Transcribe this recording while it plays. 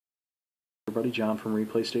Everybody, John from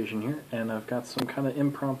ReplayStation here, and I've got some kind of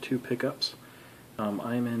impromptu pickups.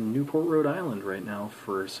 I'm in Newport, Rhode Island right now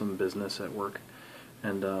for some business at work,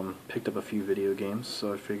 and picked up a few video games,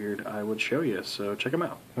 so I figured I would show you, so check them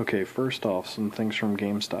out. Okay, first off, some things from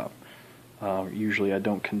GameStop. Usually I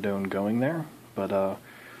don't condone going there, but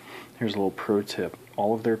here's a little pro tip.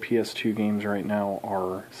 All of their PS2 games right now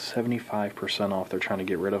are 75% off. They're trying to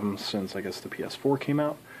get rid of them since, I guess, the PS4 came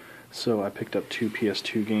out. So I picked up two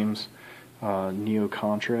PS2 games, Neo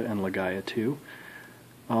Contra and Legaia 2.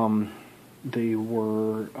 They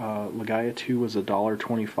were, Legaia 2 was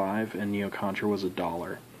 $1.25 and Neo Contra was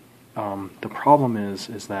 $1. The problem is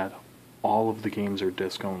that all of the games are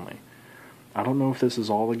disc only. I don't know if this is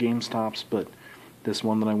all the GameStops, but this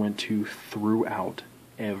one that I went to threw out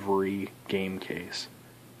every game case.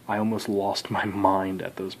 I almost lost my mind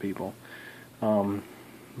at those people.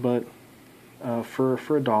 But for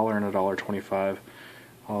 $1 and $1.25,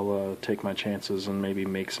 I'll take my chances and maybe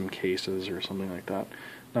make some cases or something like that.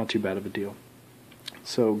 Not too bad of a deal.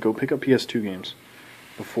 So go pick up PS2 games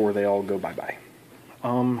before they all go bye-bye.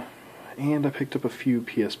 And I picked up a few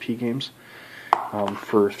PSP games.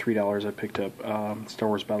 For $3 I picked up Star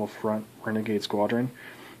Wars Battlefront Renegade Squadron.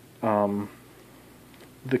 The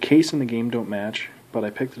case and the game don't match, but I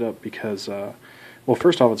picked it up because, well,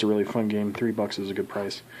 first off, it's a really fun game. $3 is a good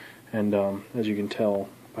price. And as you can tell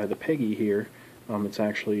by the Peggy here, it's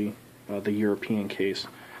actually the European case.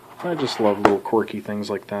 I just love little quirky things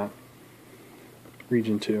like that.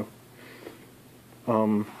 Region 2.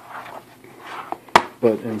 But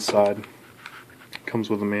inside comes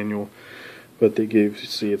with a manual. But they gave,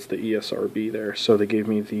 see, it's the ESRB there, so they gave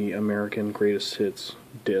me the American Greatest Hits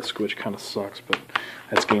disc, which kind of sucks, but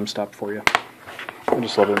that's GameStop for you. I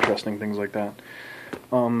just love interesting things like that.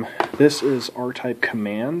 This is R-Type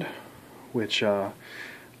Command, which I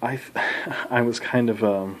was kind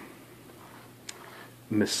of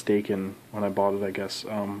mistaken when I bought it, I guess.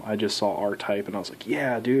 I just saw R-Type, and I was like,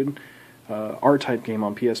 yeah, dude, R-Type game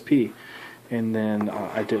on PSP. And then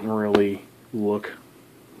I didn't really look.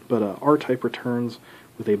 But R-Type returns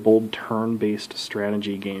with a bold turn-based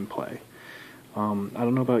strategy gameplay. I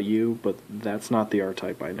don't know about you, but that's not the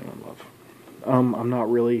R-Type I know and love. I'm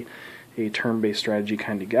not really a turn-based strategy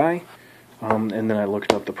kind of guy. And then I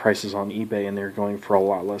looked up the prices on eBay, and they're going for a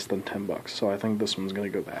lot less than $10. So I think this one's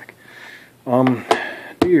going to go back.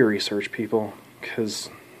 Do your research, people, because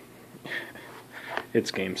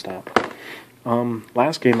it's GameStop.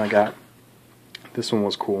 Last game I got, this one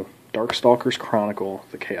was cool. Darkstalkers Chronicle,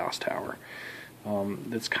 The Chaos Tower.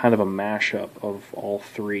 It's kind of a mashup of all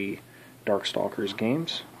three Darkstalkers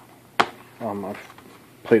games. I've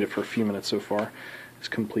played it for a few minutes so far. It's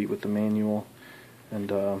complete with the manual, and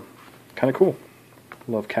kind of cool.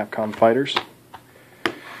 Love Capcom fighters,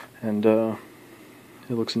 and it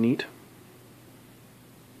looks neat.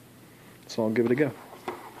 So I'll give it a go.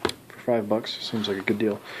 For $5, seems like a good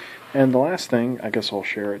deal. And the last thing, I guess I'll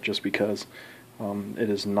share it just because it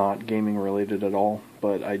is not gaming related at all,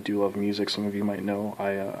 but I do love music. Some of you might know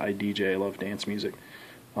I DJ, I love dance music.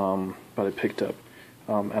 But I picked up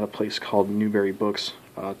at a place called Newberry Books,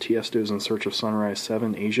 Tiesto's In Search of Sunrise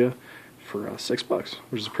 7 Asia for $6,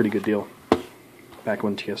 which is a pretty good deal. Back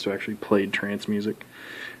when Tiesto actually played trance music.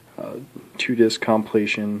 2-disc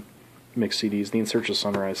compilation, mixed CDs. The In Search of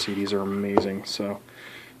Sunrise CDs are amazing, so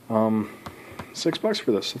 $6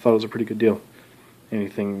 for this. I thought it was a pretty good deal.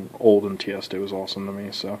 Anything old in Tiesto is awesome to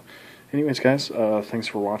me. So, anyways, guys, thanks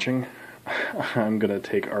for watching. I'm gonna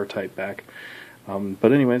take R-Type back.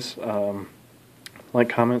 But anyways, like,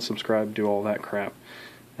 comment, subscribe, do all that crap,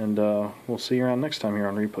 and we'll see you around next time here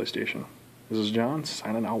on ReplayStation. This is John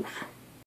signing off.